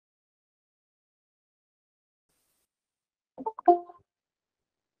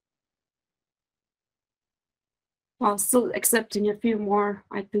Well, still accepting a few more.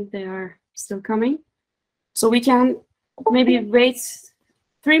 I think they are still coming. So we can maybe wait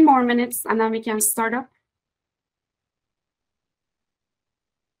 3 more minutes and then we can start up.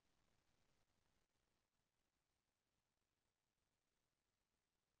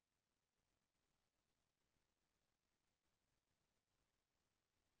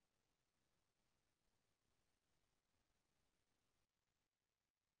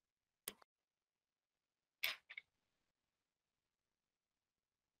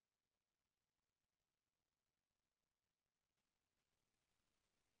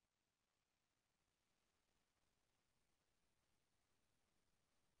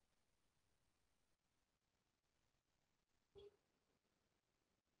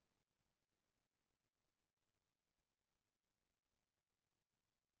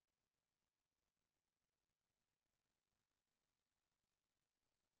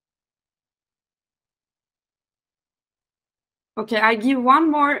 Okay, I give one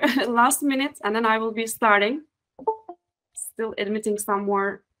more last minute and then I will be starting. Still admitting some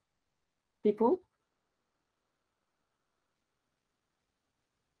more people.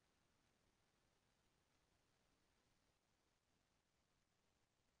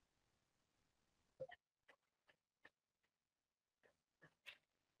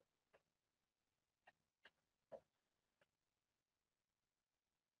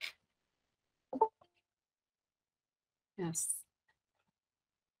 Yes.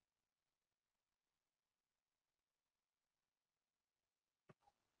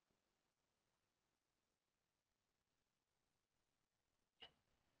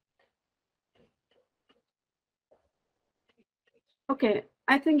 Okay,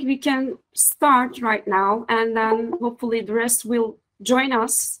 I think we can start right now and then hopefully the rest will join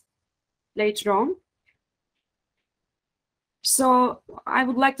us later on. So I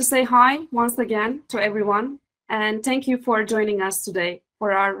would like to say hi once again to everyone and thank you for joining us today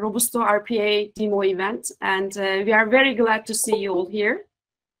for our Robusta RPA demo event, and we are very glad to see you all here.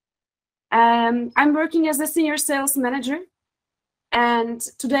 I'm working as a senior sales manager, and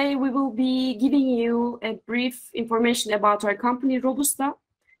today we will be giving you a brief information about our company Robusta,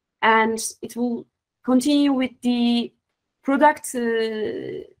 and it will continue with the product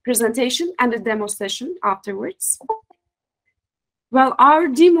presentation and the demo session afterwards. Well, our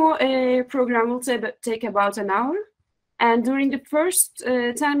demo program will take about an hour, and during the first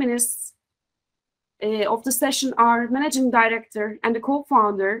 10 minutes of the session, our managing director and the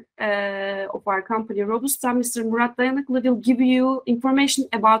co-founder of our company, Robusta, Mr. Murat Dayanıklı, will give you information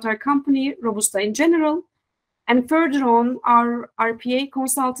about our company, Robusta in general, and further on, our RPA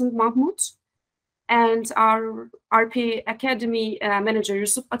consultant, Mahmut, and our RPA Academy manager,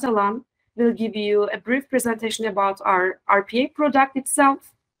 Yusuf Atalan, will give you a brief presentation about our RPA product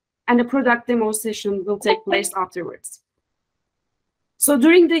itself, and the product demo session will take place afterwards. So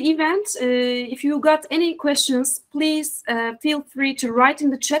during the event, if you got any questions, please feel free to write in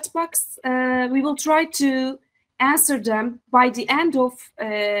the chat box. We will try to answer them by the end of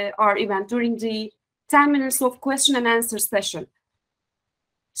our event during the 10 minutes of question and answer session.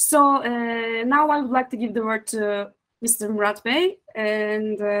 So now I would like to give the word to Mr. Murat Bey,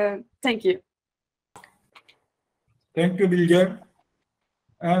 and thank you. Thank you, Bilge.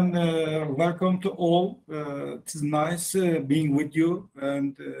 And welcome to all. It is nice being with you.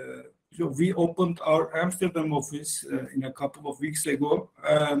 And so we opened our Amsterdam office in a couple of weeks ago,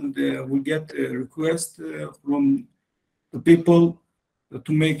 and we get a request from the people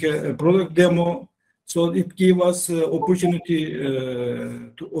to make a product demo. So it gave us opportunity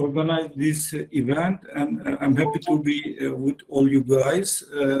to organize this event, and I'm happy to be with all you guys.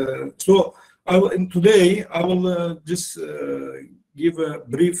 Today I will just give a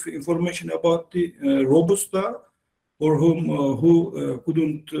brief information about the Robusta for whom who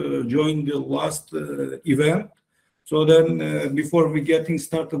couldn't join the last event. So then before we getting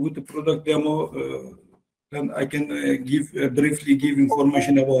started with the product demo, then I can briefly give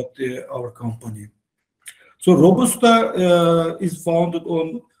information about our company. So Robusta is founded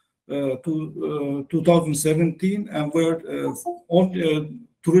on 2017, and we're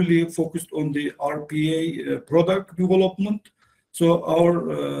truly focused on the RPA product development. So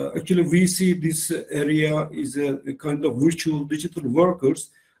actually we see this area is a kind of virtual digital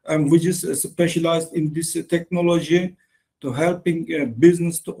workers, and we just specialized in this technology to helping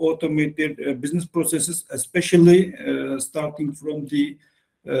business to automate their business processes, especially starting from the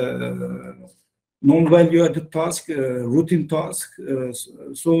non-value-added task, routine task.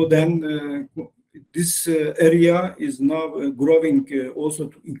 So then this area is now growing also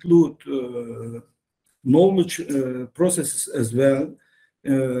to include knowledge processes as well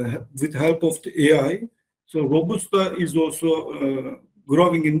with help of the AI. So Robusta is also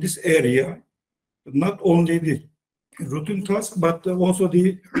growing in this area, not only the routine task, but also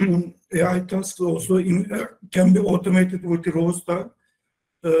the AI tasks also can be automated with the Robusta.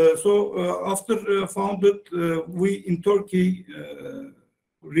 After founded, we in Turkey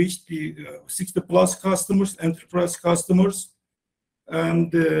reached the 60 plus customers, enterprise customers,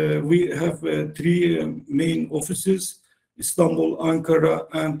 and we have 3 main offices: Istanbul, Ankara,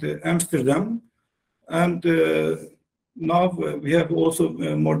 and Amsterdam. And now we have also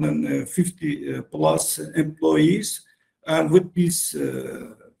more than 50 plus employees. And with this,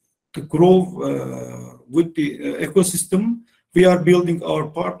 to grow with the ecosystem, we are building our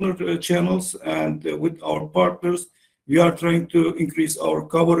partner channels, and with our partners, we are trying to increase our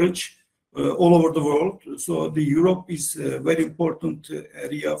coverage all over the world. So the Europe is a very important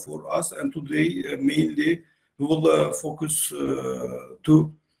area for us, and today mainly we will focus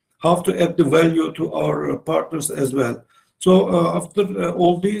to how to add the value to our partners as well. So after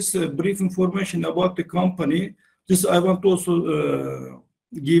all this brief information about the company, this I want to also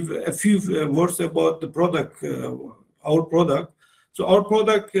give a few words about the product, our product. So our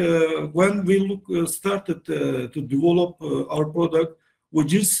product, when we started to develop our product, we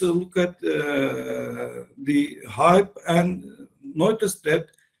just look at the hype and noticed that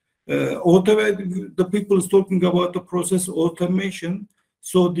the people is talking about the process automation.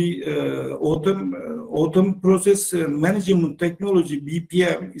 So the autumn process management technology,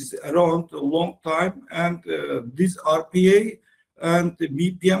 BPM, is around a long time, and this RPA and the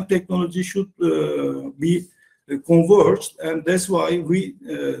BPM technology should be converged, and that's why we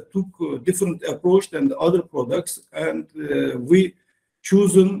took a different approach than the other products, and we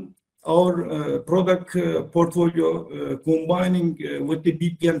chosen our product portfolio combining with the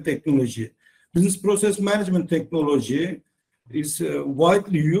BPM technology. Business process management technology is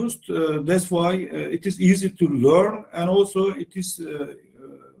widely used. That's why it is easy to learn, and also it is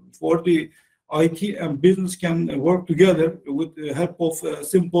for the IT and business can work together with the help of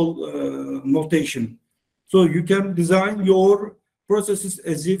simple notation. So you can design your processes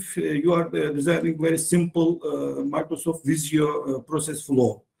as if you are designing very simple Microsoft Visio process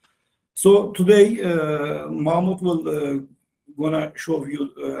flow. So today, Mahmoud will gonna show you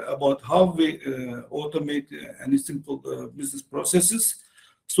about how we automate any simple business processes.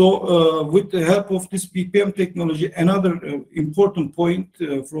 So with the help of this BPM technology, another important point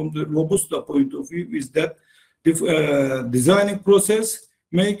from the Robusta point of view is that the designing process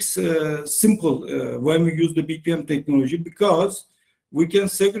makes simple when we use the BPM technology, because we can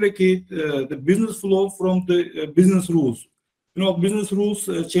segregate the business flow from the business rules. You know, business rules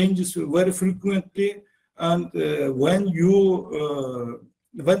changes very frequently, and when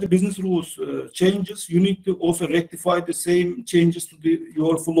the business rules changes, you need to also rectify the same changes to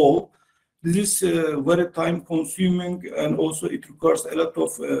your flow. This is very time consuming, and also it requires a lot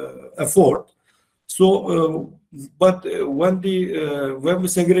of effort. So, but when we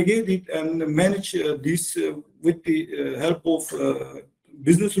segregate it and manage this with the help of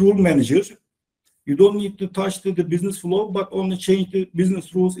business rule managers, you don't need to touch the business flow, but only change the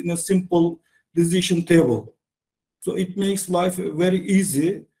business rules in a simple decision table. So it makes life very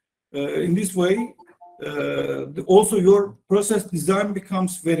easy. In this way, also your process design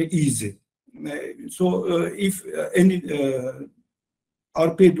becomes very easy. So if any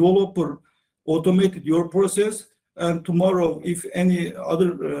RPA developer automated your process, and tomorrow if any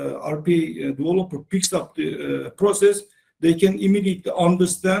other RPA developer picks up the process, they can immediately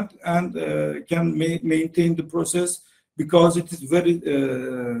understand and can maintain the process, because it is very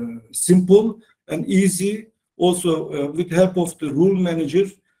simple and easy. Also, with the help of the rule manager,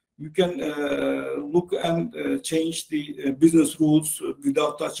 you can look and change the business rules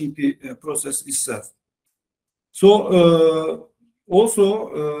without touching the process itself. So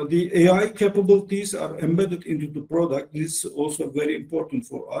also the AI capabilities are embedded into the product. This is also very important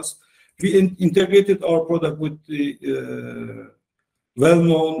for us. We integrated our product with the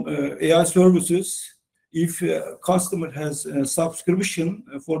well-known AI services. If a customer has a subscription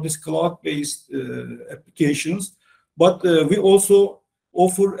for this cloud-based applications, but we also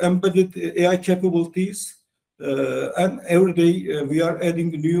offer embedded AI capabilities, and every day we are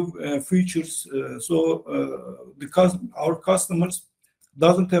adding new features. So our customers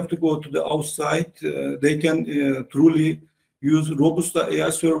doesn't have to go to the outside. They can truly use Robusta AI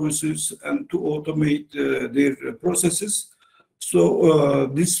services and to automate their processes. So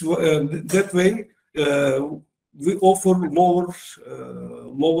that way we offer lower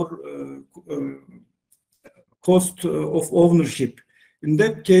cost of ownership. In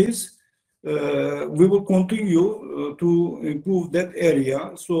that case, we will continue to improve that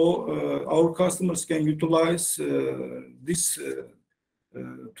area so our customers can utilize this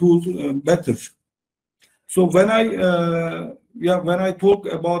tool better. So when I talk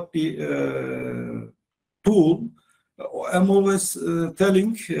about the tool, I'm always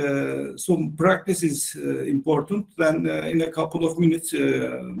telling some practice is important. Then in a couple of minutes,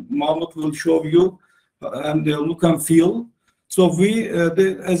 Mahmut will show you and the look and feel. So we,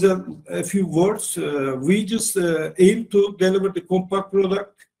 as a few words, we just aim to deliver the compact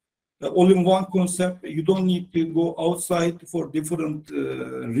product, all in one concept. You don't need to go outside for different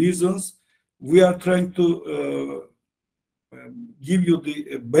reasons. We are trying to give you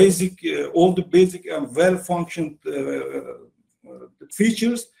the basic, all the basic and well-functioned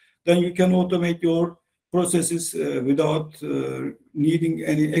features. Then you can automate your processes without needing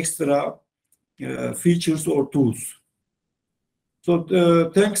any extra features or tools. So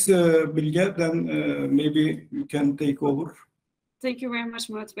thanks, Bilge. Then maybe you can take over. Thank you very much,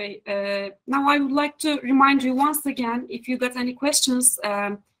 Murat Bey. Now I would like to remind you once again, if you got any questions,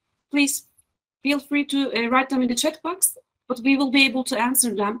 please feel free to write them in the chat box, but we will be able to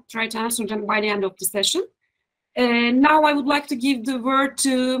answer them, try to answer them by the end of the session. Now I would like to give the word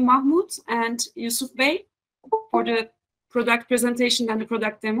to Mahmut and Yusuf Bey for the product presentation and the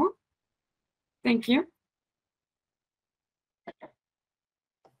product demo. Thank you.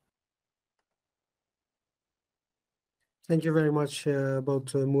 Thank you very much,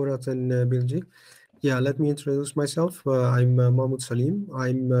 both Murat and Bilge. Yeah, let me introduce myself. I'm Mahmoud Salim.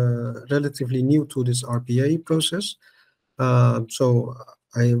 I'm relatively new to this RPA process. So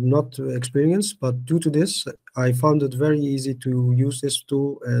I am not experienced, but due to this, I found it very easy to use this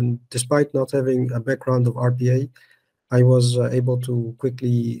tool. And despite not having a background of RPA, I was able to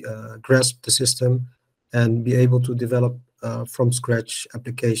quickly grasp the system and be able to develop from scratch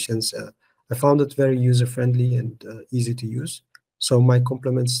applications. I found it very user-friendly and easy to use. So my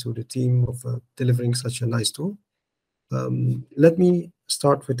compliments to the team of delivering such a nice tool. Let me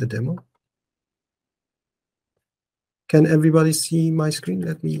start with the demo. Can everybody see my screen?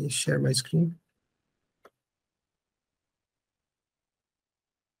 Let me share my screen.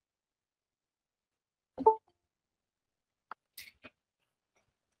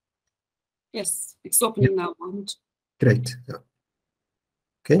 Yes, it's opening now, Mahmut. Great. Yeah.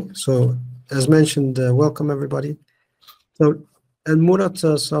 Okay, so as mentioned, welcome everybody. So, and Murat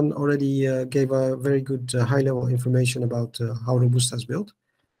San already gave a very good high-level information about how Robusta is built.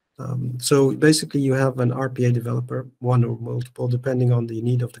 So basically, you have an RPA developer, one or multiple, depending on the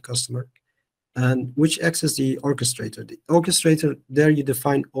need of the customer, and which acts as the orchestrator. The orchestrator, there you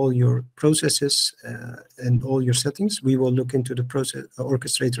define all your processes and all your settings. We will look into the process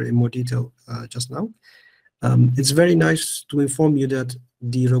orchestrator in more detail just now. It's very nice to inform you that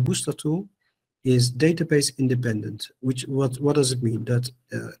the Robusta tool is database independent. What does it mean? That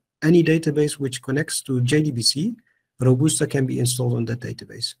any database which connects to JDBC, Robusta can be installed on that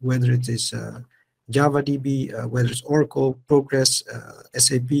database, whether it is Java DB, whether it's Oracle, Progress,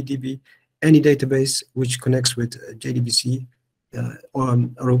 SAP DB, any database which connects with JDBC,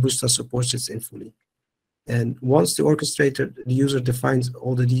 Robusta supports it in fully. And once the orchestrator, the user defines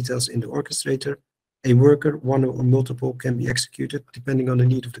all the details in the orchestrator, a worker, one or multiple, can be executed depending on the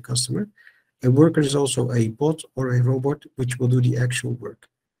need of the customer. A worker is also a bot or a robot which will do the actual work.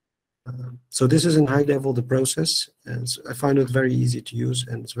 So this is in high level the process, and so I find it very easy to use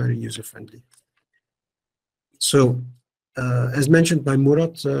and it's very user friendly. So as mentioned by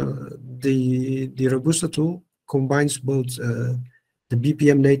Murat, the Robusta tool combines both the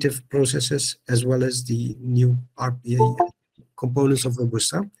BPM native processes as well as the new RPA components of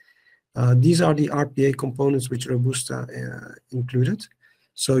Robusta. These are the RPA components which Robusta included.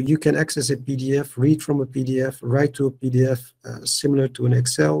 So you can access a PDF, read from a PDF, write to a PDF, similar to an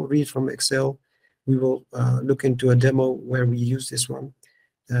Excel, read from Excel. We will look into a demo where we use this one.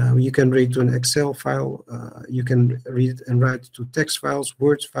 You can read to an Excel file. You can read and write to text files,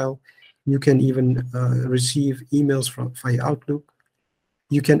 Words file. You can even receive emails via Outlook.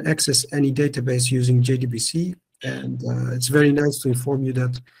 You can access any database using JDBC. And it's very nice to inform you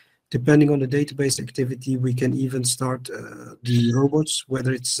that depending on the database activity, we can even start the robots,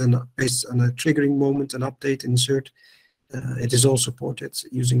 whether it's based on a triggering moment, an update, insert. It is all supported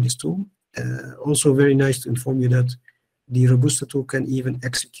using this tool. Also very nice to inform you that the Robusta tool can even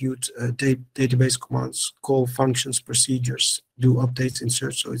execute database commands, call functions, procedures, do updates,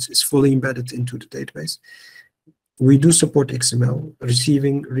 insert. So it's fully embedded into the database. We do support XML,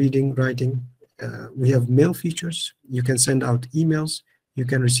 receiving, reading, writing. We have mail features. You can send out emails. You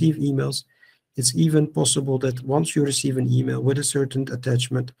can receive emails. It's even possible that once you receive an email with a certain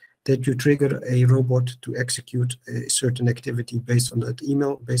attachment, that you trigger a robot to execute a certain activity based on that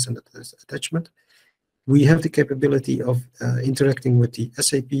email, based on that attachment. We have the capability of interacting with the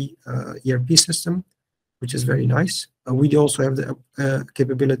SAP ERP system, which is very nice. We also have the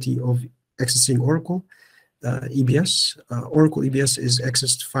capability of accessing Oracle EBS. Oracle EBS is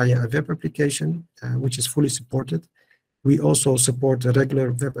accessed via a web application, which is fully supported. We also support the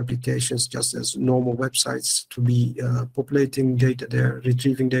regular web applications, just as normal websites, to be populating data there,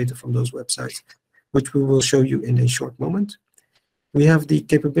 retrieving data from those websites, which we will show you in a short moment. We have the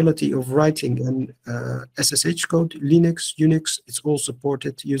capability of writing an SSH code, Linux, Unix. It's all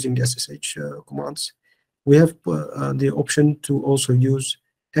supported using the SSH commands. We have the option to also use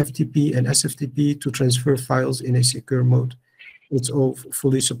FTP and SFTP to transfer files in a secure mode. It's all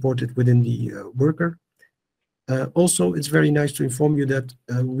fully supported within the worker. Also, it's very nice to inform you that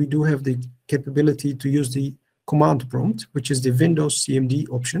we do have the capability to use the command prompt, which is the Windows CMD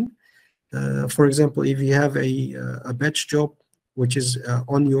option. For example, if you have a batch job, which is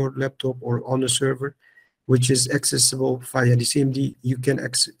on your laptop or on a server, which is accessible via the CMD, you can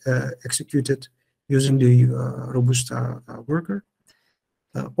execute it using the Robusta worker.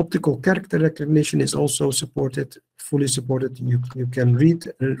 Optical character recognition is also supported, fully supported. You can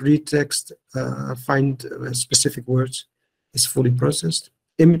read text, find specific words. It's fully processed.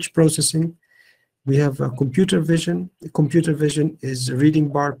 Image processing, we have computer vision. Computer vision is reading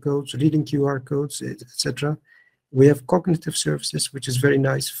barcodes, reading QR codes, etc. We have cognitive services, which is very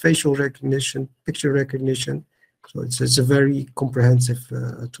nice. Facial recognition, picture recognition. So it's a very comprehensive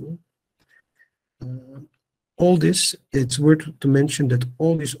tool. All this, it's worth to mention that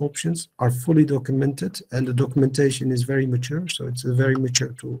all these options are fully documented, and the documentation is very mature, so it's a very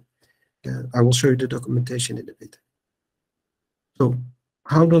mature tool. I will show you the documentation in a bit. So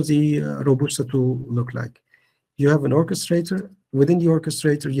how does the Robusta tool look like? You have an orchestrator. Within the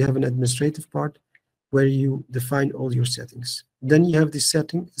orchestrator, you have an administrative part where you define all your settings. Then you have the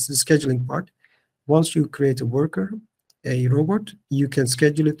setting, it's the scheduling part. Once you create a worker, a robot, you can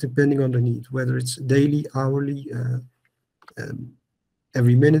schedule it depending on the need, whether it's daily, hourly,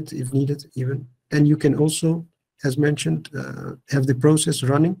 every minute if needed even. And you can also, as mentioned, have the process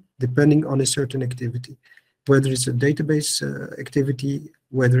running depending on a certain activity, whether it's a database activity,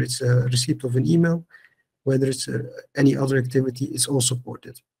 whether it's a receipt of an email, whether it's any other activity, is all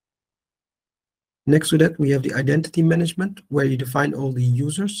supported. Next to that, we have the identity management, where you define all the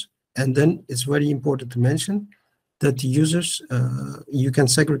users. And then it's very important to mention that the users, you can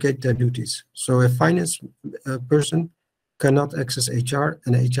segregate their duties. So a finance person cannot access HR,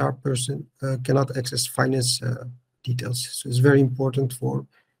 and an HR person cannot access finance details. So it's very important for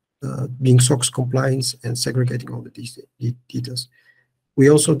being SOX compliance and segregating all the details. We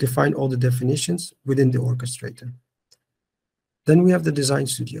also define all the definitions within the orchestrator. Then we have the Design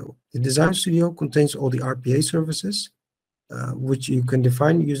Studio. The Design Studio contains all the RPA services, which you can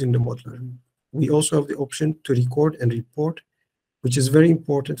define using the modeler. We also have the option to record and report, which is very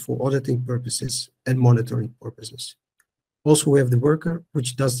important for auditing purposes and monitoring purposes. Also, we have the worker,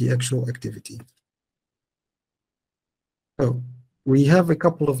 which does the actual activity. So we have a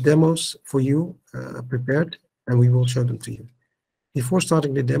couple of demos for you prepared, and we will show them to you. Before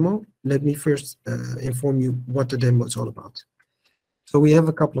starting the demo, let me first inform you what the demo is all about. So we have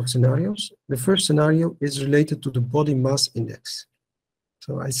a couple of scenarios. The first scenario is related to the body mass index.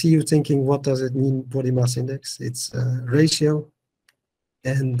 So I see you thinking, what does it mean, body mass index? It's a ratio,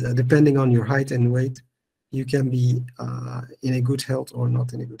 and depending on your height and weight, you can be in a good health or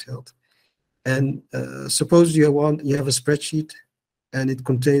not in a good health. And suppose you have a spreadsheet, and it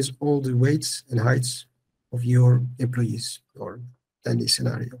contains all the weights and heights of your employees, or any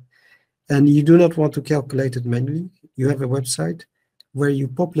scenario. And you do not want to calculate it manually. You have a website where you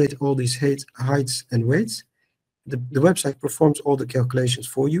populate all these heights and weights. The website performs all the calculations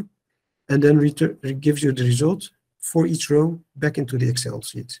for you, and then gives you the result for each row back into the Excel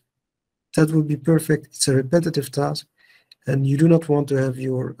sheet. That would be perfect. It's a repetitive task, and you do not want to have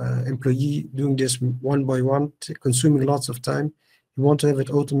your employee doing this one by one, consuming lots of time. You want to have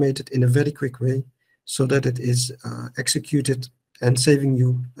it automated in a very quick way, so that it is executed and saving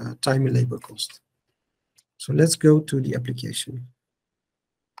you time and labor cost. So let's go to the application.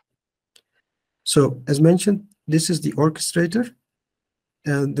 So as mentioned, this is the orchestrator,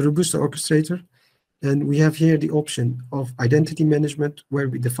 and the Robusta orchestrator. And we have here the option of identity management, where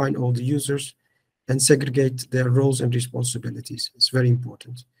we define all the users and segregate their roles and responsibilities. It's very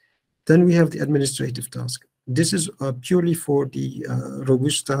important. Then we have the administrative task. This is purely for the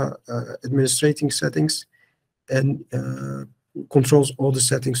Robusta administrating settings, and controls all the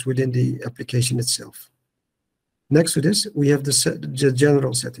settings within the application itself. Next to this, we have the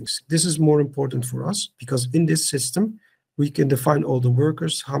general settings. This is more important for us because in this system, we can define all the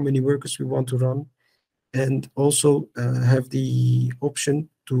workers, how many workers we want to run, and also have the option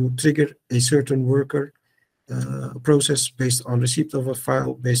to trigger a certain worker process based on receipt of a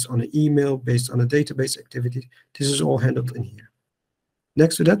file, based on an email, based on a database activity. This is all handled in here.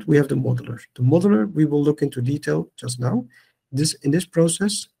 Next to that, we have the modeler. The modeler, we will look into detail just now. In this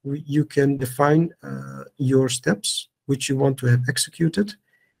process, you can define your steps, which you want to have executed,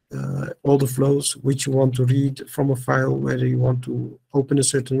 all the flows, which you want to read from a file, whether you want to open a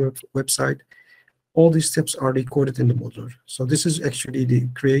certain website. All these steps are recorded in the modeler. So this is actually the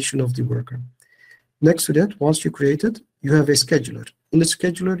creation of the worker. Next to that, once you create it, you have a scheduler. In the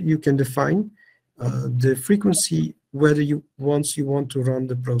scheduler, you can define the frequency, whether once you want to run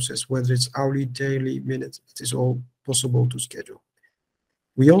the process, whether it's hourly, daily, minute, it is all possible to schedule.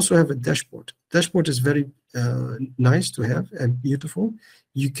 We also have a dashboard. Dashboard is very nice to have and beautiful.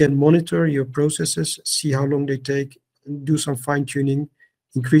 You can monitor your processes, see how long they take, do some fine-tuning,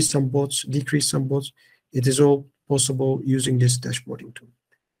 increase some bots, decrease some bots. It is all possible using this dashboarding tool.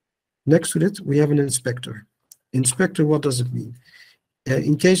 Next to it, we have an inspector. Inspector, what does it mean?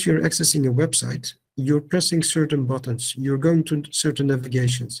 In case you're accessing a website, you're pressing certain buttons, you're going to certain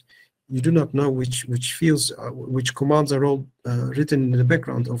navigations. You do not know which fields, which commands are all written in the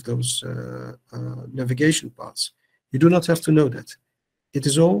background of those navigation paths. You do not have to know that. It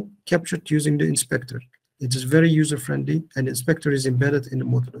is all captured using the inspector. It is very user-friendly, and the inspector is embedded in the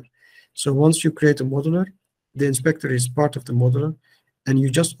modeler. So once you create a modeler, the inspector is part of the modeler, and you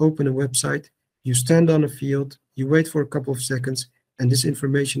just open a website, you stand on a field, you wait for a couple of seconds, and this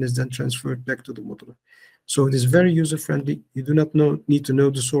information is then transferred back to the modeler. So it is very user-friendly. You do not need to know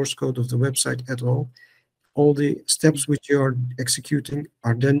the source code of the website at all. All the steps which you are executing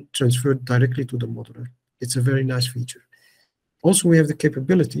are then transferred directly to the modeler. It's a very nice feature. Also, we have the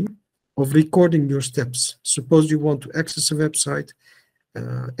capability of recording your steps. Suppose you want to access a website,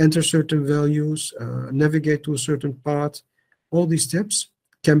 enter certain values, navigate to a certain path. All these steps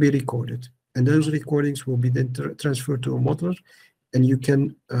can be recorded, and those recordings will be then transferred to a modeler, and you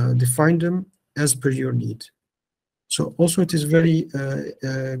can define them as per your need. So also it is very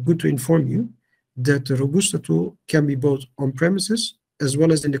good to inform you that the Robusta tool can be both on premises as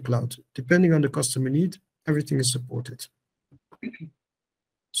well as in the cloud. Depending on the customer need, everything is supported.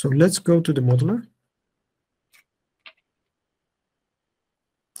 So let's go to the modeler.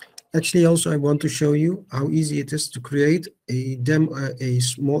 Actually, also I want to show you how easy it is to create a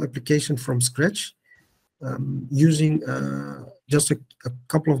small application from scratch using just a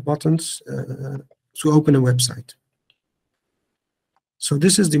couple of buttons to open a website. So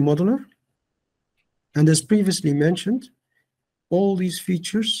this is the modeler. And as previously mentioned, all these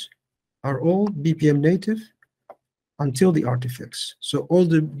features are all BPM native until the artifacts. So all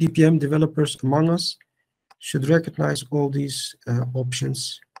the BPM developers among us should recognize all these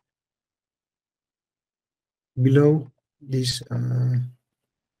options below these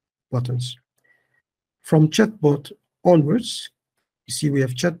buttons. From chatbot onwards, you see we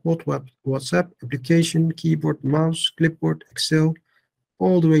have chatbot, WhatsApp, application, keyboard, mouse, clipboard, Excel,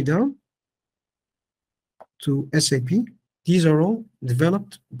 all the way down to SAP. These are all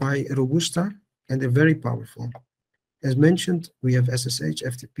developed by Robusta, and they're very powerful. As mentioned, we have SSH,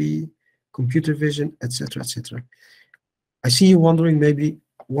 FTP, computer vision, etc., etc. I see you wondering maybe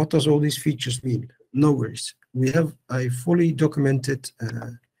what does all these features mean? No worries. We have a fully documented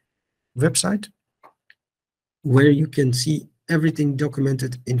website where you can see everything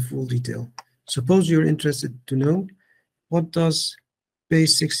documented in full detail. Suppose you're interested to know what does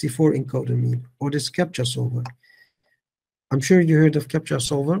base64 encoder mean, or this CAPTCHA solver. I'm sure you heard of CAPTCHA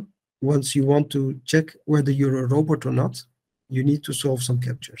solver. Once you want to check whether you're a robot or not, you need to solve some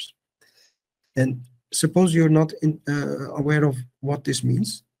captchas. And suppose you're not aware of what this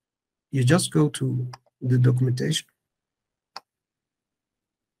means, you just go to the documentation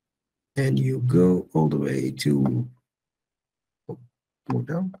and you go all the way to, go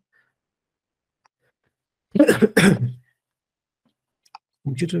down,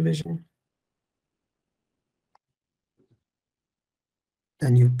 computer vision,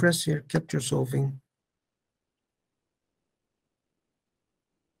 and you press here capture solving.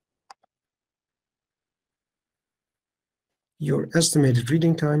 Your estimated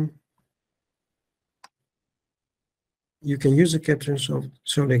reading time. You can use the capture and solve.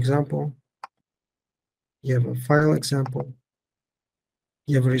 So the example, you have a file example,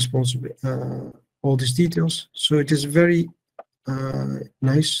 you have a responsible, all these details. So it is very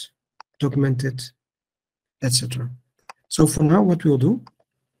nice, documented, etc. So for now, what we'll do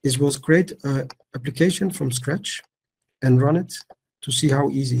is we'll create application from scratch and run it to see how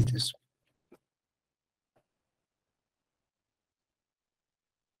easy it is.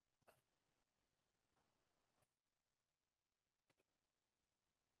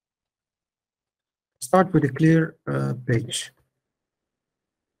 Start with a clear page.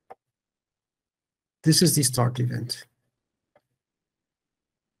 This is the start event.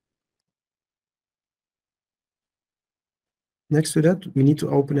 Next to that, we need to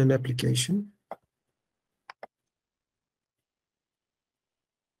open an application.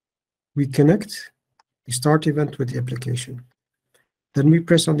 We connect the start event with the application. Then we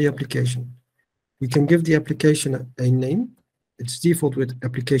press on the application. We can give the application a name. It's default with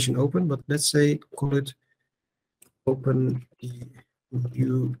application open, but let's say call it open the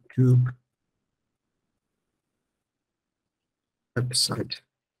YouTube website.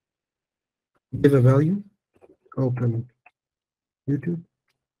 Give a value, open YouTube.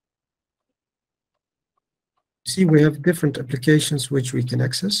 See, we have different applications which we can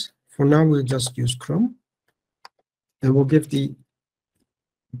access. For now, we'll just use Chrome, and we'll give the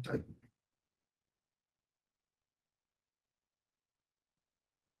type.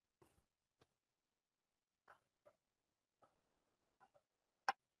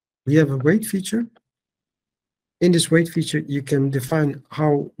 We have a wait feature. In this wait feature, you can define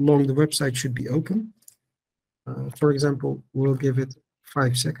how long the website should be open. For example, we'll give it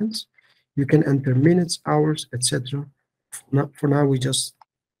 5 seconds. You can enter minutes, hours, etc. For now, we just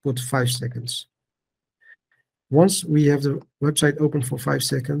put 5 seconds. Once we have the website open for 5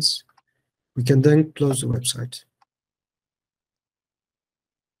 seconds, we can then close the website.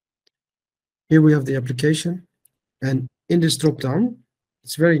 Here we have the application, and in this drop-down,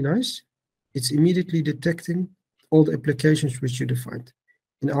 it's very nice. It's immediately detecting all the applications which you defined.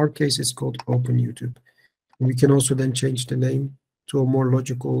 In our case, it's called Open YouTube. We can also then change the name to a more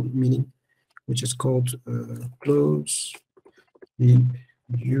logical meaning, which is called Close the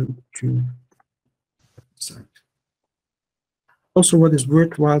YouTube site. Also, what is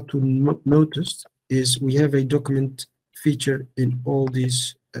worthwhile to notice is we have a document feature in all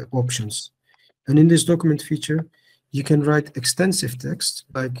these options. And in this document feature, you can write extensive text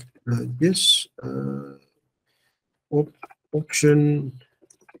like this option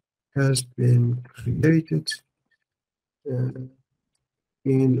has been created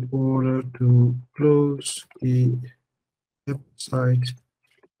in order to close the website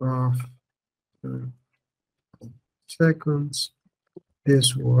after seconds.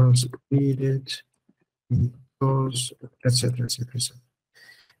 This was needed because, etc., etc., etc.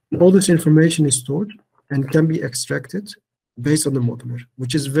 All this information is stored and can be extracted based on the modeler,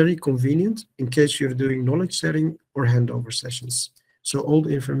 which is very convenient in case you're doing knowledge sharing or handover sessions. So all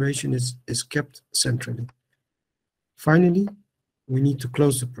the information is kept centrally. Finally, we need to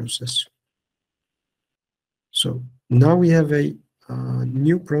close the process. So now we have a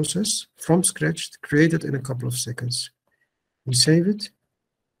new process from scratch created in a couple of seconds. We save it,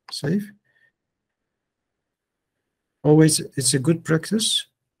 save. Always, it's a good practice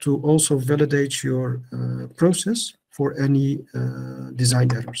to also validate your process for any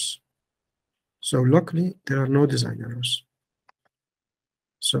design errors. So luckily, there are no design errors.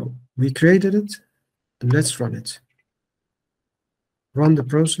 So we created it, and let's run it. Run the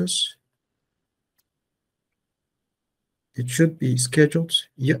process. It should be scheduled.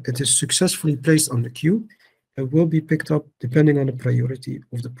 Yeah, it is successfully placed on the queue and will be picked up depending on the priority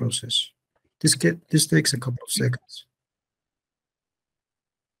of the process. This takes a couple of seconds.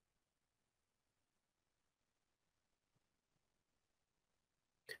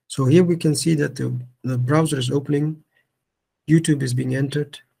 So here we can see that the browser is opening, YouTube is being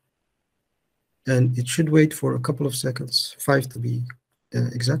entered, and it should wait for a couple of seconds, 5 to be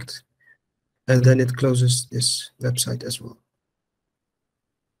exact, and then it closes this website as well.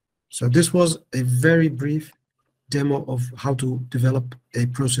 So this was a very brief demo of how to develop a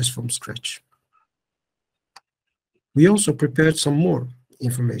process from scratch. We also prepared some more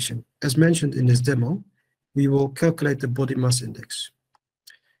information. As mentioned in this demo, we will calculate the body mass index.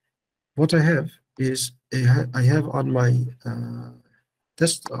 What I have is I have on my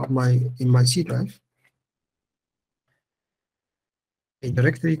in my C drive a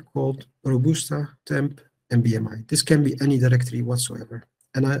directory called Robusta temp and BMI. This can be any directory whatsoever,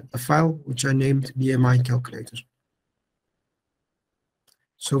 and a file which I named BMI calculator.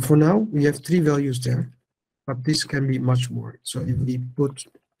 So for now we have 3 values there, but this can be much more. So if we put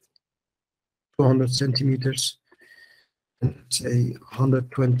 200 centimeters, say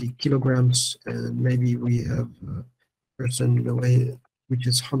 120 kilograms, and maybe we have a person in a way which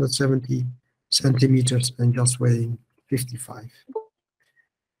is 170 centimeters and just weighing 55.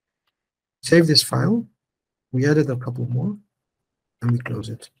 Save this file. We added a couple more, and we close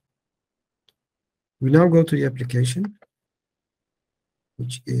it. We now go to the application,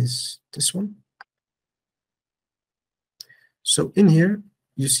 which is this one. So in here,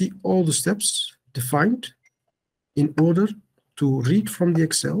 you see all the steps defined in order to read from the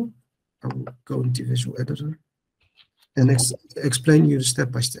Excel. I will go into Visual Editor and explain you the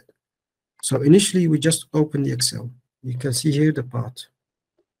step by step. So initially, we just open the Excel. You can see here the path.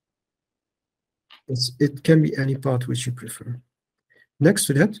 It can be any path which you prefer. Next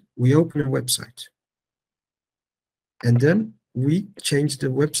to that, we open a website. And then we change the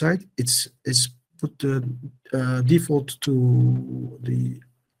website. It's put the default to the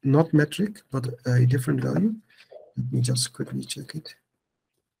not metric, but a different value. Let me just quickly check it.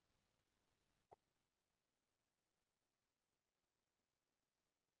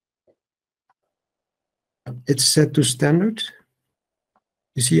 It's set to standard.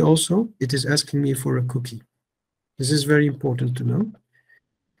 You see also, it is asking me for a cookie. This is very important to know.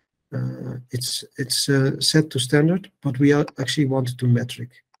 It's set to standard, but we actually want it to metric.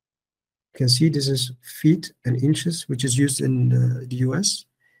 You can see this is feet and inches, which is used in the US,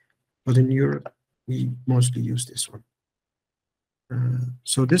 but in Europe, we mostly use this one.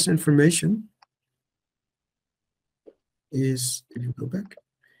 So this information is, if you go back,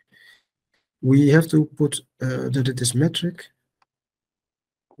 we have to put that it is metric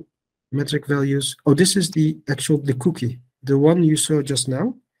values. Oh, this is the cookie, the one you saw just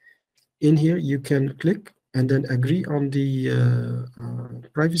now. In here, you can click and then agree on the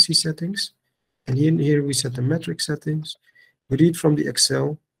privacy settings. And in here, we set the metric settings. We read from the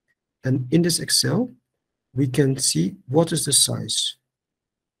Excel. And in this Excel, we can see what is the size.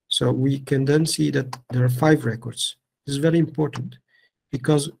 So we can then see that there are 5 records. This is very important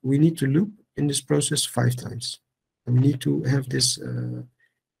because we need to loop in this process 5 times. And we need to have this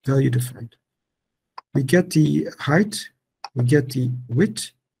value defined. We get the height, we get the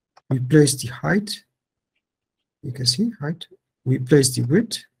width, we place the height. You can see height. We place the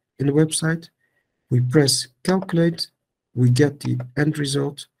width in the website. We press calculate. We get the end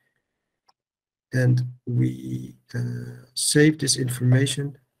result. And we save this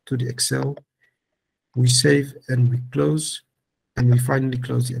information to the Excel. We save and we close. And we finally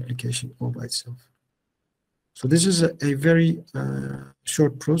close the application all by itself. So this is a very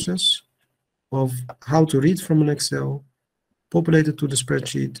short process of how to read from an Excel, populate it to the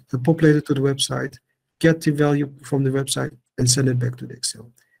spreadsheet, populate it to the website, get the value from the website, and send it back to the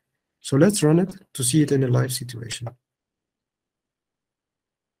Excel. So let's run it to see it in a live situation.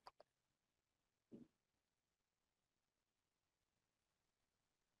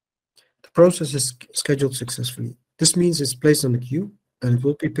 The process is scheduled successfully. This means it's placed on the queue, and it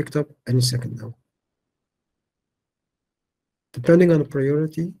will be picked up any second now. Depending on the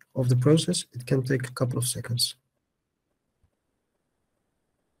priority of the process, it can take a couple of seconds.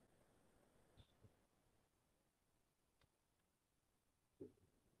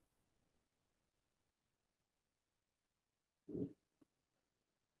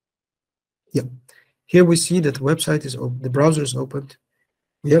 Yeah, here we see that the website is open, the browser is opened.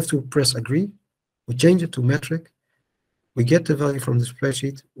 We have to press agree. We change it to metric. We get the value from the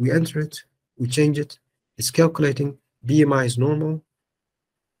spreadsheet. We enter it. We change it. It's calculating. BMI is normal.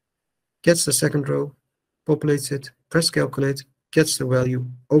 Gets the second row, populates it, press calculate, gets the value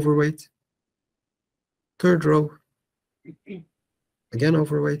overweight. Third row, again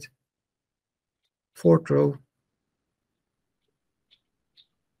overweight. Fourth row,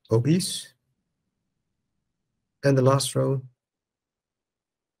 obese. And the last row,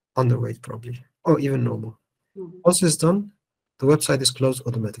 underweight probably, or even normal. Once it's done, the website is closed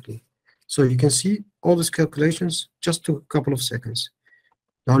automatically. So you can see all these calculations just took a couple of seconds.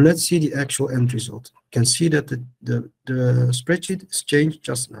 Now let's see the actual end result. You can see that the spreadsheet is changed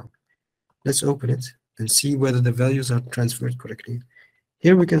just now. Let's open it and see whether the values are transferred correctly.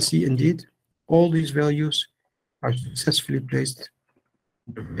 Here we can see indeed all these values are successfully placed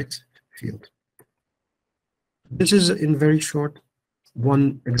in the right field. This is in very short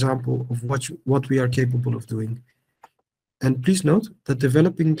one example of what we are capable of doing. And please note that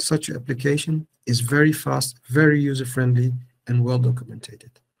developing such an application is very fast, very user-friendly, and well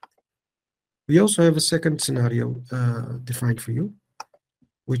documented. We also have a second scenario defined for you,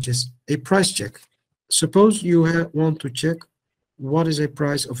 which is a price check. Suppose you want to check what is a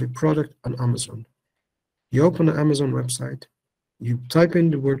price of a product on Amazon. You open the Amazon website, you type in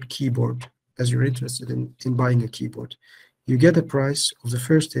the word keyboard as you're interested in buying a keyboard. You get the price of the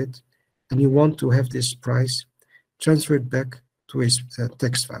first hit, and you want to have this price transferred back to a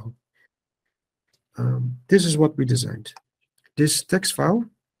text file. This is what we designed. This text file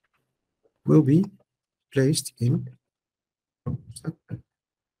will be placed in Robusta.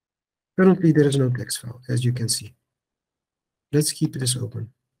 Currently, there is no text file, as you can see. Let's keep this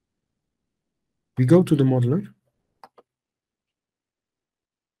open. We go to the modeler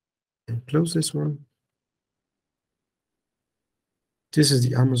and close this one. This is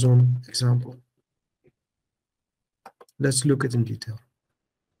the Amazon example. Let's look at it in detail.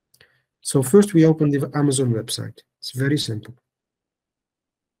 So first we open the Amazon website. It's very simple.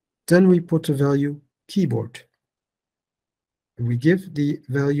 Then we put the value keyboard. And we give the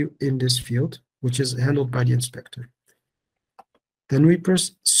value in this field, which is handled by the inspector. Then we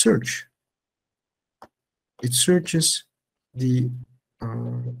press search. It searches the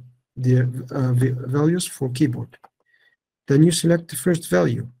values for keyboard. Then you select the first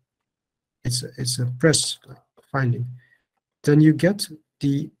value. It's a press finding. Then you get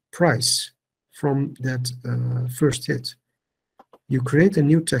the price from that first hit. You create a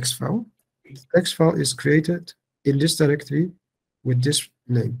new text file. The text file is created in this directory with this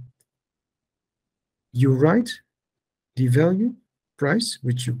name. You write the value, price,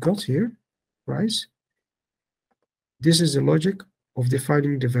 which you got here, price. This is the logic of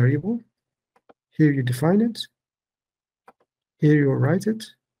defining the variable. Here you define it. Here you write it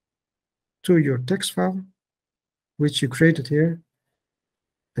to your text file, which you created here.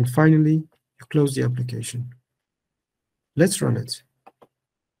 And finally, you close the application. Let's run it.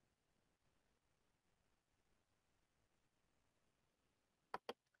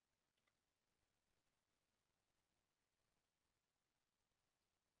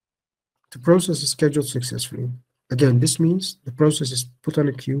 The process is scheduled successfully. Again, this means the process is put on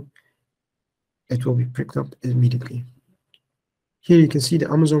a queue. It will be picked up immediately. Here you can see the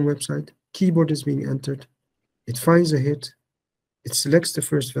Amazon website. Keyboard is being entered. It finds a hit. It selects the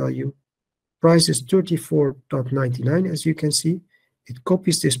first value. Price is $34.99, as you can see. It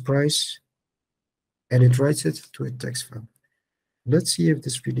copies this price and it writes it to a text file. Let's see if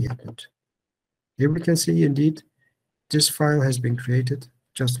this really happened. Here we can see indeed this file has been created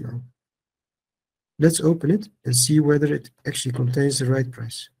just now. Let's open it and see whether it actually contains the right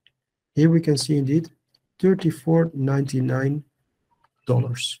price. Here we can see indeed $34.99.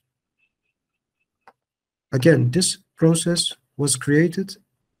 Again, this process was created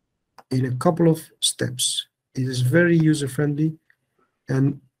in a couple of steps. It is very user-friendly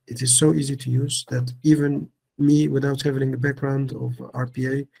and it is so easy to use that even me, without having a background of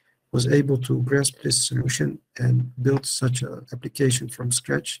RPA, was able to grasp this solution and build such an application from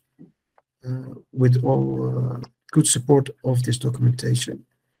scratch with all good support of this documentation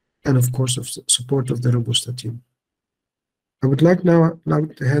and of course of support of the Robusta team. I would like now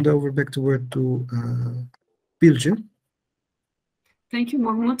to hand over back the word to Bilge. Thank you,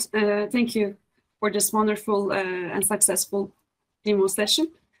 Mahmoud. Thank you for this wonderful and successful demo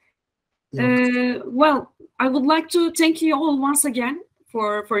session. Well, I would like to thank you all once again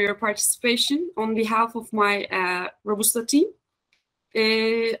for your participation on behalf of my Robusta team.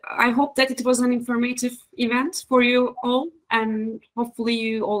 I hope that it was an informative event for you all, and hopefully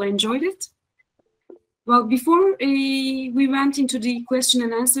you all enjoyed it. Well, before we went into the question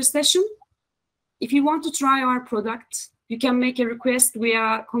and answer session, if you want to try our product, you can make a request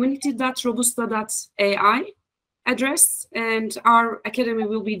via community.robusta.ai address, and our academy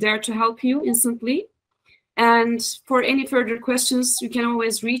will be there to help you instantly. And for any further questions, you can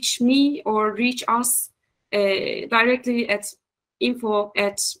always reach me or reach us directly at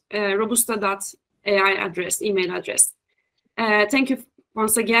info@robusta.ai email address. Thank you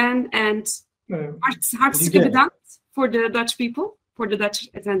once again, and hartstikke bedankt for the Dutch people, for the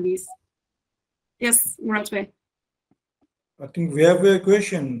Dutch attendees. Yes, Murat Bey. I think we have a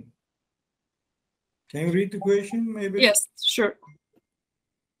question. Can you read the question, maybe? Yes, sure.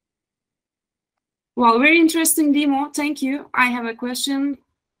 Well, very interesting demo. Thank you. I have a question.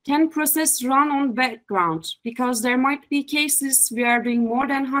 Can process run on background? Because there might be cases we are doing more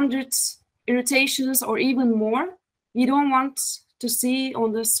than 100 irritations or even more. We don't want to see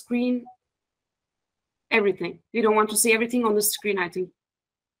on the screen everything. We don't want to see everything on the screen, I think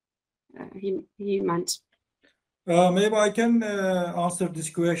he meant. Maybe I can answer this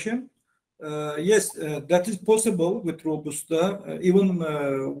question. Yes, that is possible with Robusta. Even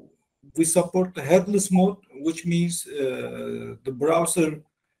we support the headless mode, which means the browser,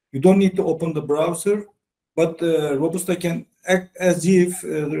 you don't need to open the browser, but Robusta can act as if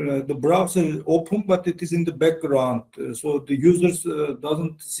the browser is open, but it is in the background. So the users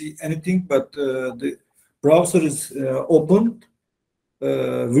doesn't see anything, but the browser is open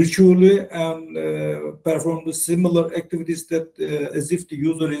virtually and perform the similar activities that as if the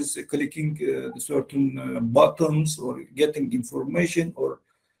user is clicking certain buttons or getting information or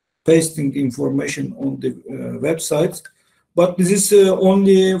pasting the information on the websites. But this is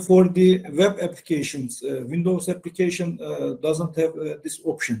only for the web applications. Windows application doesn't have this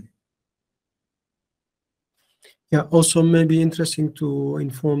option. Yeah, also maybe interesting to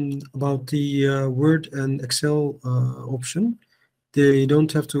inform about the Word and Excel option. They don't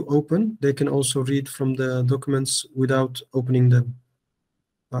have to open. They can also read from the documents without opening them,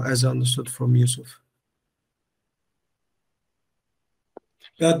 as I understood from Yusuf.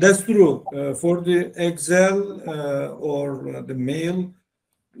 Yeah, that's true. For the Excel or the mail,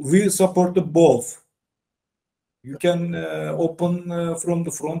 we support both. You can open from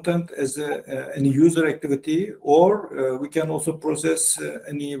the front end as any user activity, or we can also process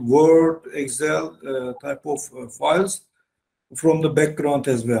any Word, Excel type of files from the background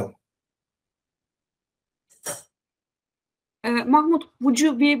as well. Mahmoud, would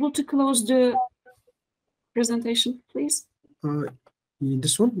you be able to close the presentation, please?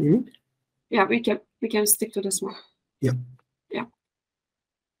 This one, you mean? Yeah, we can stick to this one. Yeah. Yeah.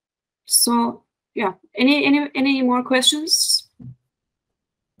 So yeah, any more questions?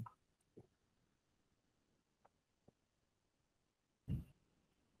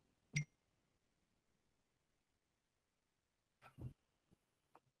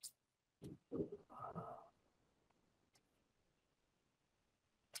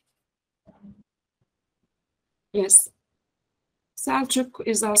 Yes. Selçuk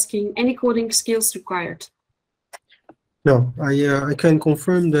is asking, any coding skills required? No, I can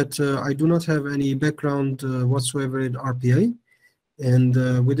confirm that I do not have any background whatsoever in RPA.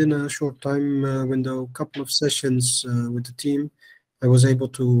 And within a short time window, a couple of sessions with the team, I was able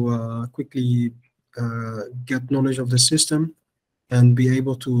to quickly get knowledge of the system and be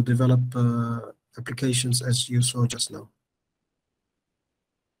able to develop applications as you saw just now.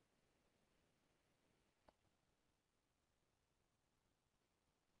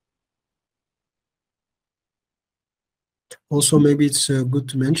 Also, maybe it's good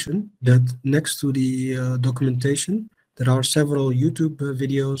to mention that next to the documentation, there are several YouTube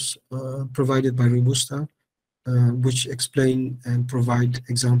videos provided by Robusta, which explain and provide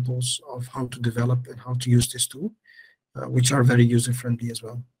examples of how to develop and how to use this tool, which are very user-friendly as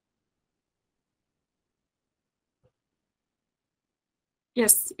well.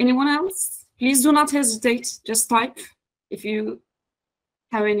 Yes, anyone else? Please do not hesitate, just type if you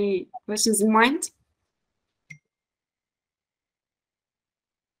have any questions in mind.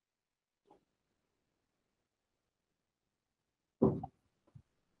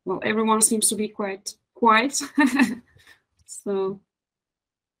 Well, everyone seems to be quite quiet. So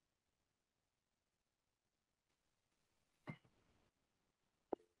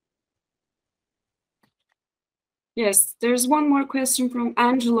yes, there's one more question from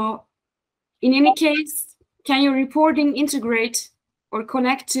Angelo. In any case, can your reporting integrate or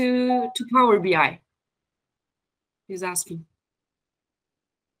connect to Power BI? He's asking.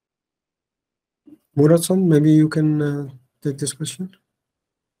 Murat-san, maybe you can take this question.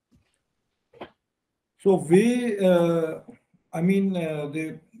 So we, I mean,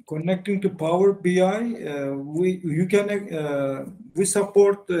 the connecting to Power BI, we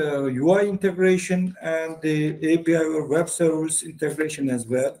support UI integration and the API or web service integration as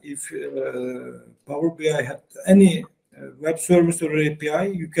well. If Power BI had any web service or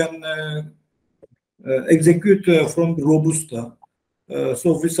API, you can execute from Robusta.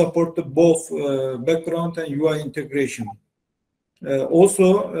 So we support both background and UI integration.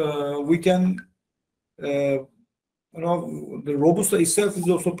 Also, we can the Robusta itself is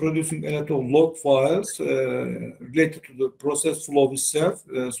also producing a lot of log files related to the process flow itself.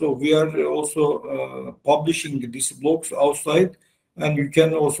 So we are also publishing these logs outside, and you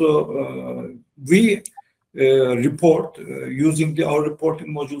can also we report using our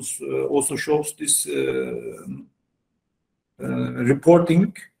reporting modules also shows this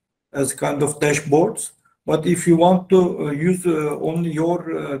reporting as kind of dashboards. But if you want to use only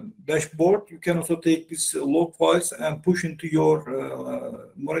your dashboard, you can also take these log files and push into your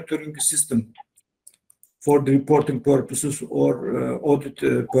monitoring system for the reporting purposes or audit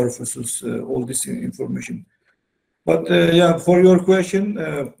purposes, all this information. But yeah, for your question,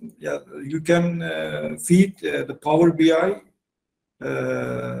 yeah, you can feed the Power BI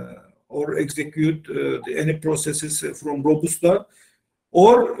or execute any processes from Robusta.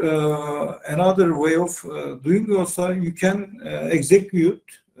 Or another way of doing also, you can execute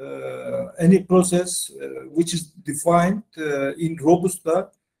any process which is defined in Robusta.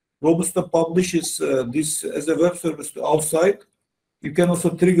 Robusta publishes this as a web service to outside. You can also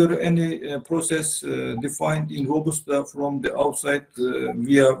trigger any process defined in Robusta from the outside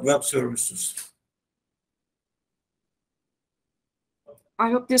via web services. I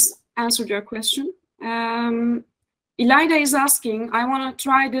hope this answered your question. Elida is asking, I want to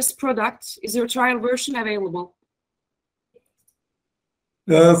try this product. Is your trial version available?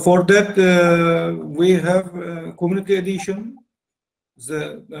 For that, we have community edition,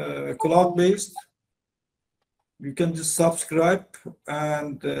 the cloud-based. You can just subscribe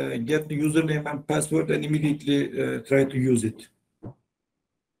and get the username and password and immediately try to use it.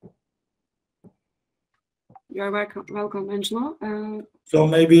 You're welcome, Angela. So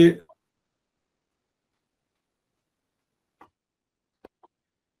maybe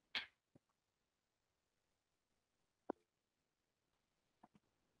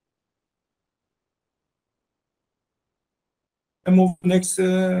move next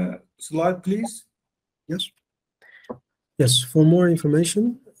slide, please. Yes. Yes. For more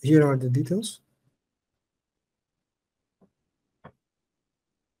information, here are the details.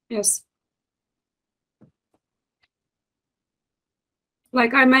 Yes.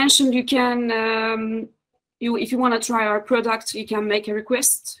 Like I mentioned, you can, if you want to try our product, you can make a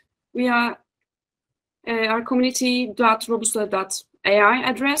request via our community.robusta.ai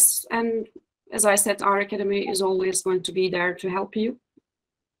address. And as I said, our academy is always going to be there to help you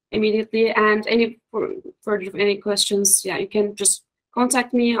immediately. And any further any questions, yeah, you can just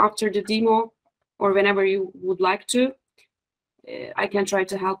contact me after the demo or whenever you would like to. I can try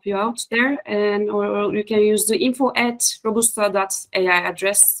to help you out there, and or you can use the info@robusta.ai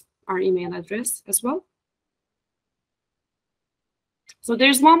address, our email address as well. So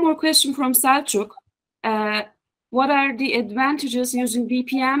there's one more question from Selçuk. What are the advantages using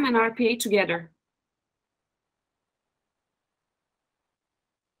BPM and RPA together?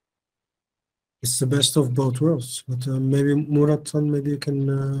 It's the best of both worlds, but maybe Murat, maybe you can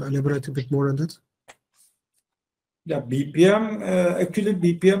elaborate a bit more on that. Yeah, BPM, actually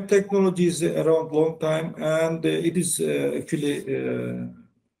BPM technology is around long time, and it is actually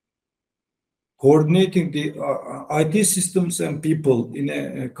coordinating the IT systems and people in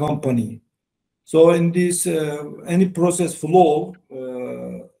a company. So in this, any process flow,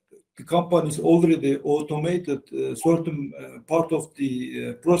 the company is already automated certain part of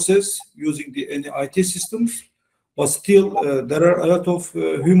the process using the any IT systems, but still there are a lot of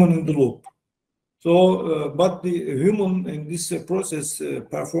human in the loop. So, but the human in this process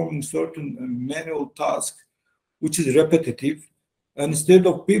performing certain manual task, which is repetitive, and instead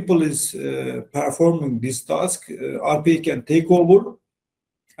of people is performing this task, RPA can take over,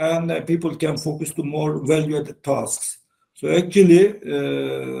 and people can focus to more value-added tasks. So actually,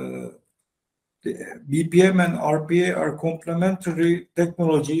 the BPM and RPA are complementary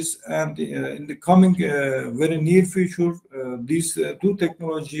technologies, and in the coming very near future, these two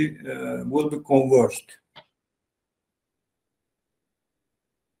technology will be converged.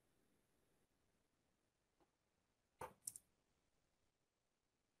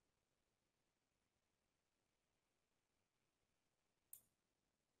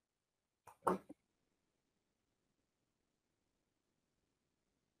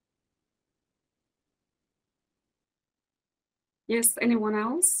 Yes, anyone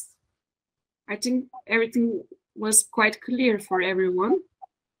else? I think everything was quite clear for everyone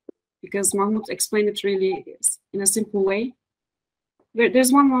because Mahmoud explained it really in a simple way.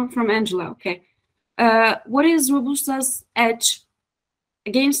 There's one more from Angela. Okay. What is Robusta's edge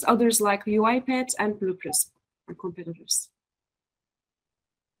against others like UiPath and Blueprints, our competitors?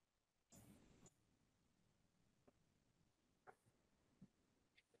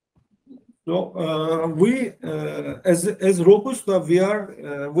 So we, as Robusta,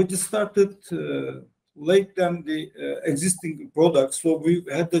 we just started late than the existing products. So we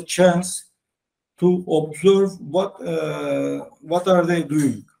had the chance to observe what are they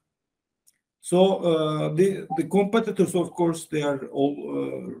doing. So the competitors, of course, they are all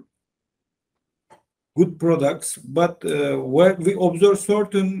good products, but where we observe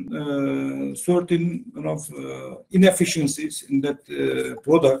certain inefficiencies in that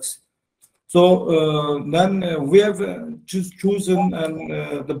products. So then we have just chosen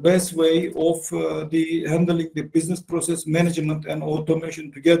the best way of the handling the business process management and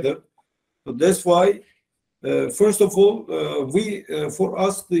automation together. So that's why, first of all, for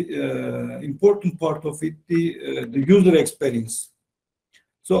us the important part of it the user experience.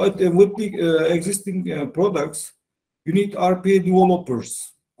 So with the existing products, you need RPA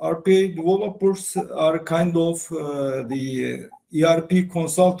developers. RPA developers are kind of the ERP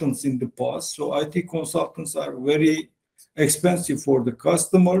consultants in the past. So IT consultants are very expensive for the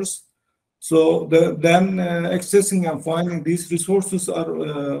customers. So then accessing and finding these resources are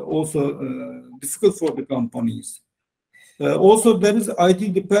also difficult for the companies. Also, there is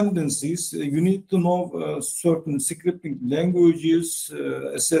IT dependencies. You need to know certain scripting languages,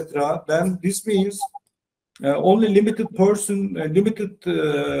 etc. Then this means only limited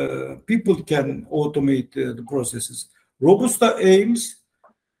people can automate the processes. Robusta aims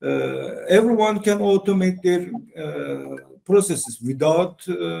everyone can automate their processes without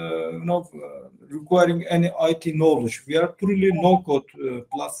requiring any IT knowledge. We are truly no-code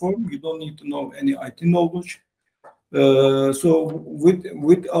platform. You don't need to know any IT knowledge. So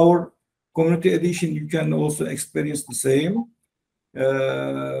with our community edition, you can also experience the same.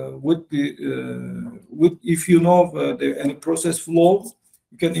 If you know any process flow,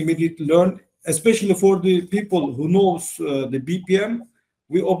 you can immediately learn. Especially for the people who knows the BPM,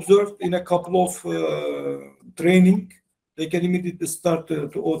 we observed in a couple of training, they can immediately start to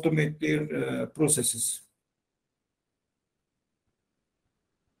automate their processes.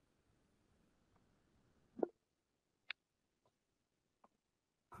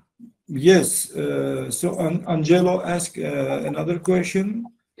 Yes. So Angelo asked another question.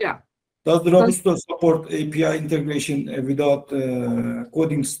 Yeah. Does the Robusta support API integration without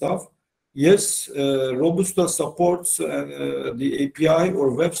coding stuff? Yes, Robusta supports the API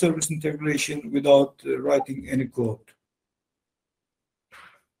or web service integration without writing any code.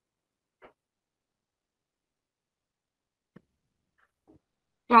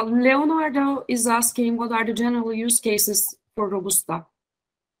 Well, Leonardo is asking what are the general use cases for Robusta?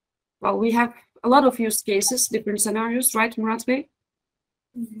 Well, we have a lot of use cases, different scenarios, right, Murat Bey?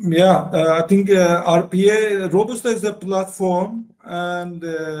 Yeah, I think RPA, Robusta is a platform, and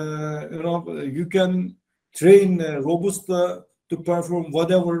you can train Robusta to perform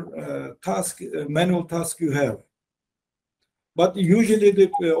whatever manual task you have. But usually,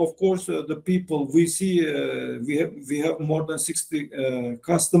 of course, the people we see, we have more than 60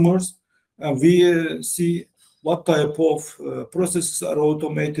 customers, and we see what type of processes are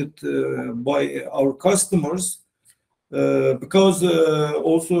automated by our customers. Because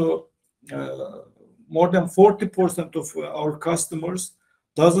also more than 40% of our customers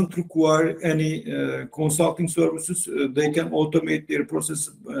doesn't require any consulting services. They can automate their process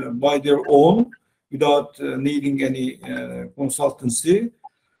by their own without needing any consultancy.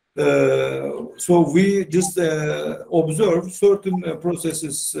 So we just observe certain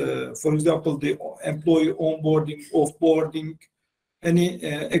processes, for example, the employee onboarding, offboarding, any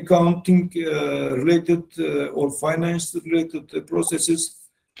accounting related or finance related processes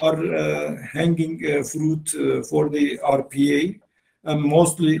are hanging fruit for the RPA and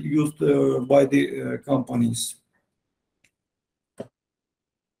mostly used by the companies.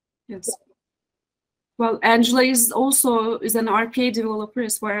 Yes. Well, Angela is also an RPA developer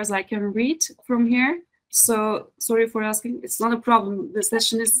as far as I can read from here. So sorry for asking. It's not a problem. The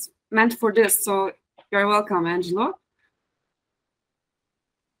session is meant for this. So you're welcome, Angela.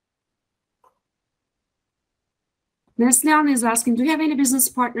 Neslihan is asking, do you have any business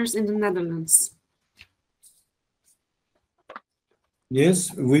partners in the Netherlands?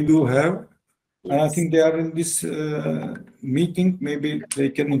 Yes, we do have. Yes. And I think they are in this meeting. Maybe they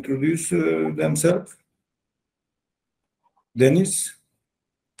can introduce themselves. Dennis?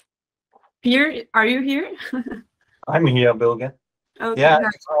 Pierre, are you here? I'm here, Bilge. Okay. Yeah,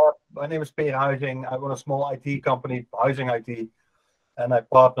 my name is Pierre Huizing. I run a small IT company, Huizing IT, and I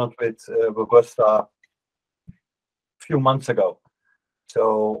partnered with Robusta few months ago.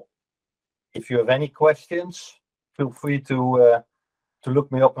 So if you have any questions, feel free to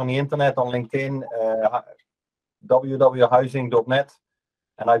look me up on the internet, on LinkedIn, www.huizing.net,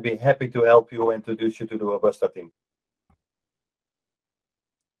 and I'd be happy to help you, introduce you to the Robusta team.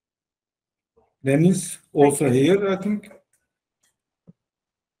 Dennis also here, I think.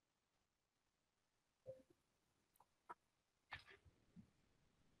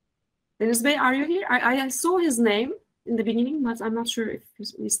 Dennis Bey, are you here? I saw his name in the beginning, but I'm not sure if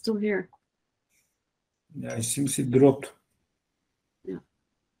he's still here. Yeah, it seems he dropped. Yeah.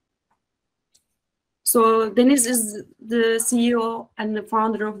 So Dennis is the CEO and the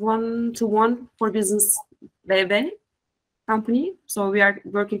founder of One-to-One for Business BB company. So we are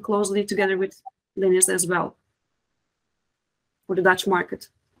working closely together with Dennis as well for the Dutch market.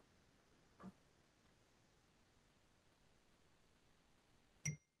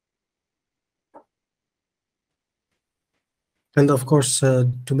 And of course,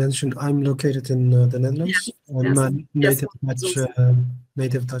 to mention, I'm located in the Netherlands. Yes, I'm a native, yes.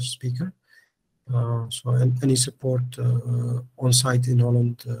 native Dutch speaker. So any support on site in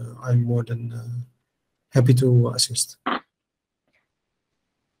Holland, I'm more than happy to assist.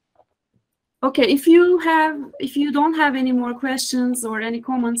 Okay, if you don't have any more questions or any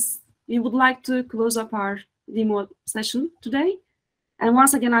comments, we would like to close up our demo session today. And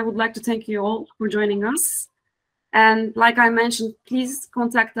once again, I would like to thank you all for joining us. And like I mentioned, please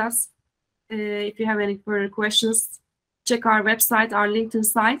contact us if you have any further questions. Check our website, our LinkedIn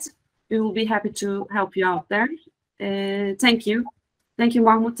site. We will be happy to help you out there. Thank you. Thank you,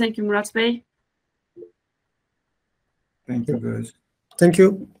 Mahmut. Thank you, Murat Bey. Thank you, guys. Thank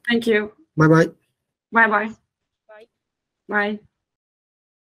you. Thank you. Bye-bye. Bye-bye. Bye. Bye.